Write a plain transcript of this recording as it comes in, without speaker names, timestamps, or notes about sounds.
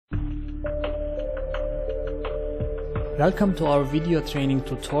Welcome to our video training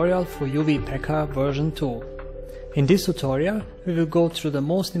tutorial for UV Packer version 2. In this tutorial, we will go through the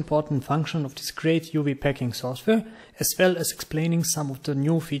most important function of this great UV packing software, as well as explaining some of the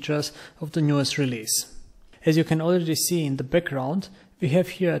new features of the newest release. As you can already see in the background, we have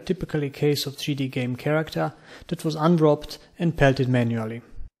here a typical case of 3D game character that was unwrapped and pelted manually.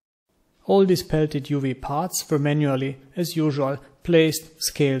 All these pelted UV parts were manually, as usual, placed,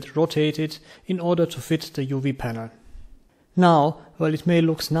 scaled, rotated in order to fit the UV panel. Now, while it may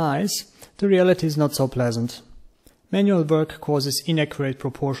look nice, the reality is not so pleasant. Manual work causes inaccurate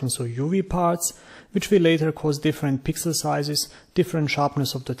proportions of UV parts, which will later cause different pixel sizes, different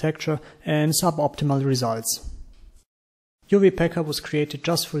sharpness of the texture, and suboptimal results. UV Packer was created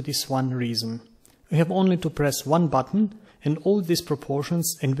just for this one reason. We have only to press one button, and all these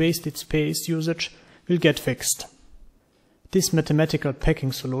proportions and wasted space usage will get fixed. This mathematical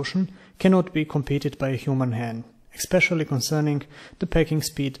packing solution cannot be competed by a human hand, especially concerning the packing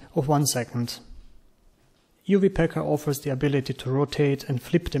speed of 1 second. UV Packer offers the ability to rotate and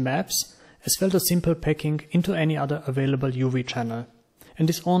flip the maps, as well as simple packing into any other available UV channel, and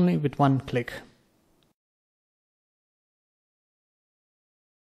this only with one click.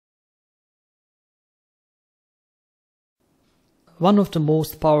 One of the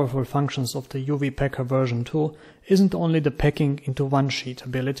most powerful functions of the UV Packer version 2 isn't only the packing into one sheet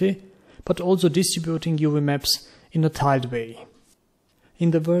ability, but also distributing UV maps in a tiled way.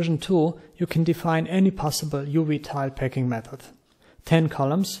 In the version 2, you can define any possible UV tile packing method. 10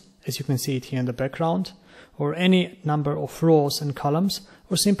 columns, as you can see it here in the background, or any number of rows and columns,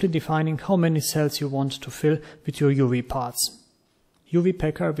 or simply defining how many cells you want to fill with your UV parts. UV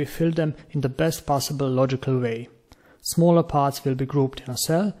Packer will fill them in the best possible logical way. Smaller parts will be grouped in a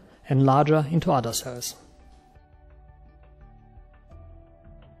cell and larger into other cells.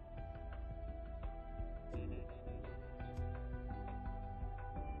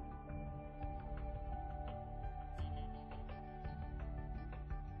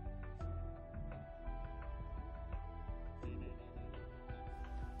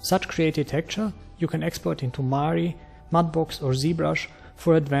 Such created texture you can export into Mari, Mudbox or ZBrush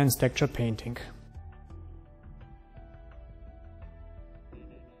for advanced texture painting.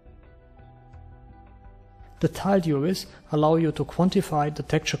 The tiled UVs allow you to quantify the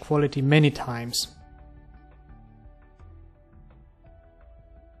texture quality many times.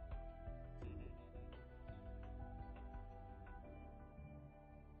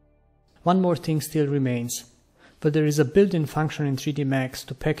 One more thing still remains. But there is a built-in function in 3D Max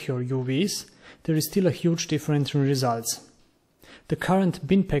to pack your UVs, there is still a huge difference in results. The current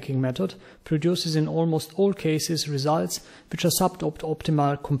bin packing method produces in almost all cases results which are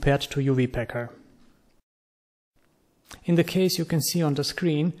suboptimal compared to UV Packer. In the case you can see on the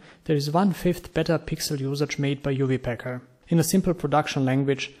screen, there is 1/5 better pixel usage made by UV Packer. In a simple production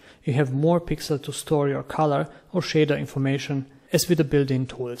language, you have more pixels to store your color or shader information as with the built-in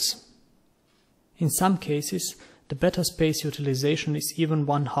tools. In some cases, the better space utilization is even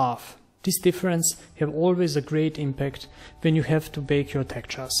 1/2. This difference have always a great impact when you have to bake your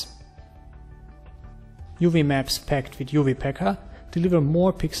textures. UV maps packed with UV Packer deliver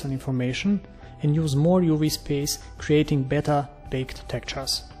more pixel information and use more UV space, creating better baked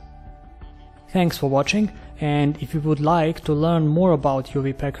textures. Thanks for watching, and if you would like to learn more about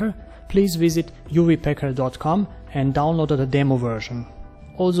UV Packer, please visit uvpacker.com and download the demo version.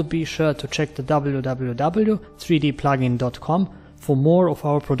 Also be sure to check the www.3dplugin.com for more of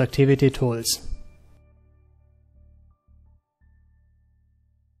our productivity tools.